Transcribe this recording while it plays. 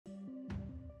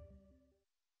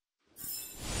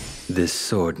This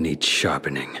sword needs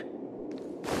sharpening.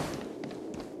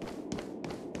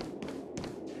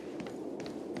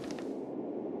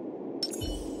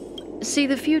 See,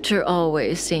 the future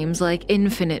always seems like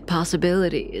infinite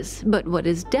possibilities, but what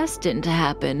is destined to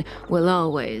happen will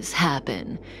always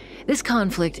happen. This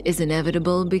conflict is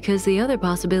inevitable because the other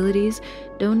possibilities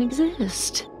don't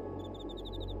exist.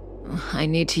 I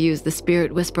need to use the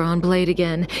Spirit Whisper on Blade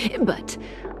again, but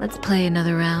let's play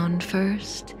another round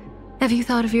first. Have you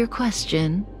thought of your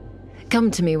question?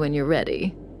 Come to me when you're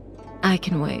ready. I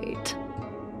can wait.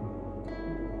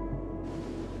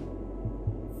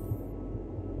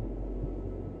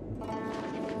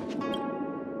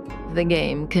 The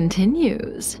game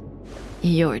continues.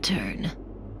 Your turn.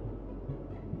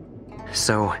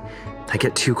 So, I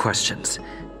get 2 questions,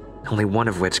 only one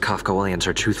of which Kafka will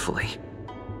answer truthfully.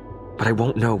 But I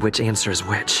won't know which answer is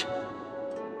which.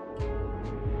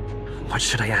 What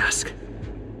should I ask?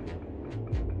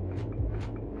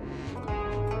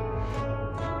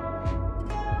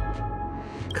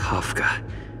 Kafka.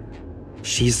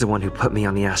 She's the one who put me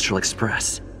on the Astral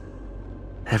Express.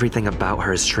 Everything about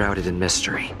her is shrouded in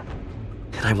mystery,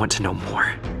 and I want to know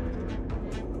more.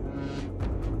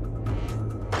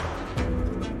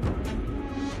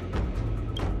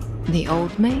 The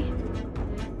old me?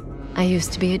 I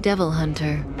used to be a devil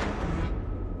hunter.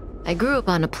 I grew up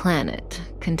on a planet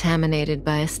contaminated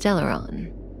by a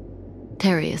Stellaron.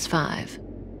 Terrius 5.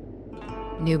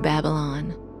 New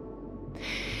Babylon.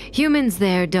 Humans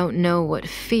there don't know what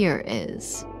fear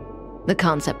is. The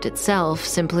concept itself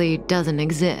simply doesn't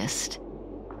exist.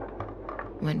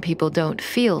 When people don't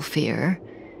feel fear,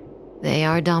 they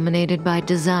are dominated by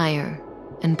desire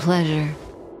and pleasure.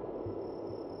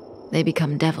 They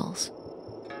become devils.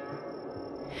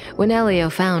 When Elio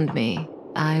found me,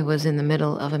 I was in the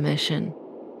middle of a mission.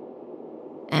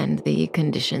 And the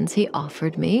conditions he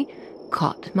offered me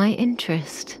caught my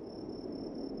interest.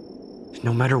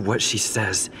 No matter what she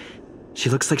says, she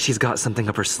looks like she's got something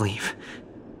up her sleeve.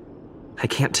 I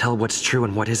can't tell what's true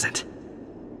and what isn't.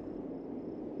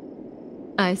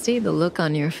 I see the look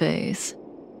on your face.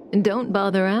 Don't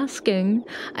bother asking.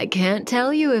 I can't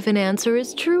tell you if an answer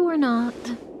is true or not.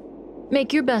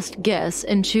 Make your best guess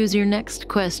and choose your next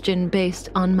question based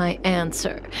on my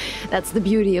answer. That's the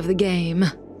beauty of the game.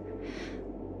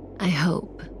 I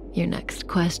hope your next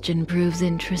question proves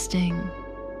interesting.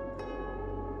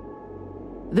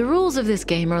 The rules of this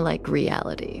game are like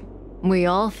reality. We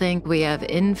all think we have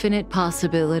infinite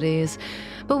possibilities,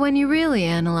 but when you really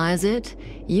analyze it,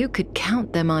 you could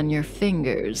count them on your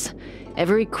fingers.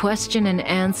 Every question and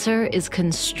answer is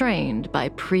constrained by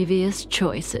previous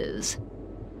choices.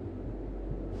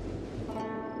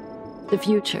 The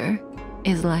future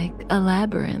is like a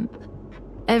labyrinth.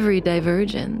 Every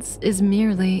divergence is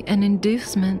merely an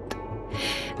inducement.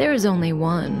 There is only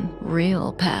one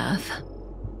real path.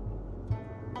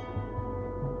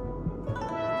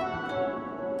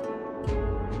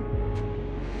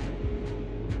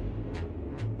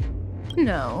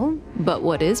 No, but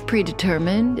what is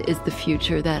predetermined is the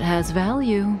future that has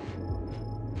value.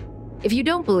 If you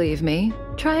don't believe me,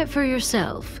 try it for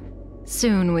yourself.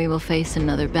 Soon we will face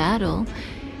another battle.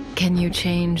 Can you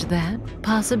change that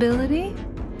possibility?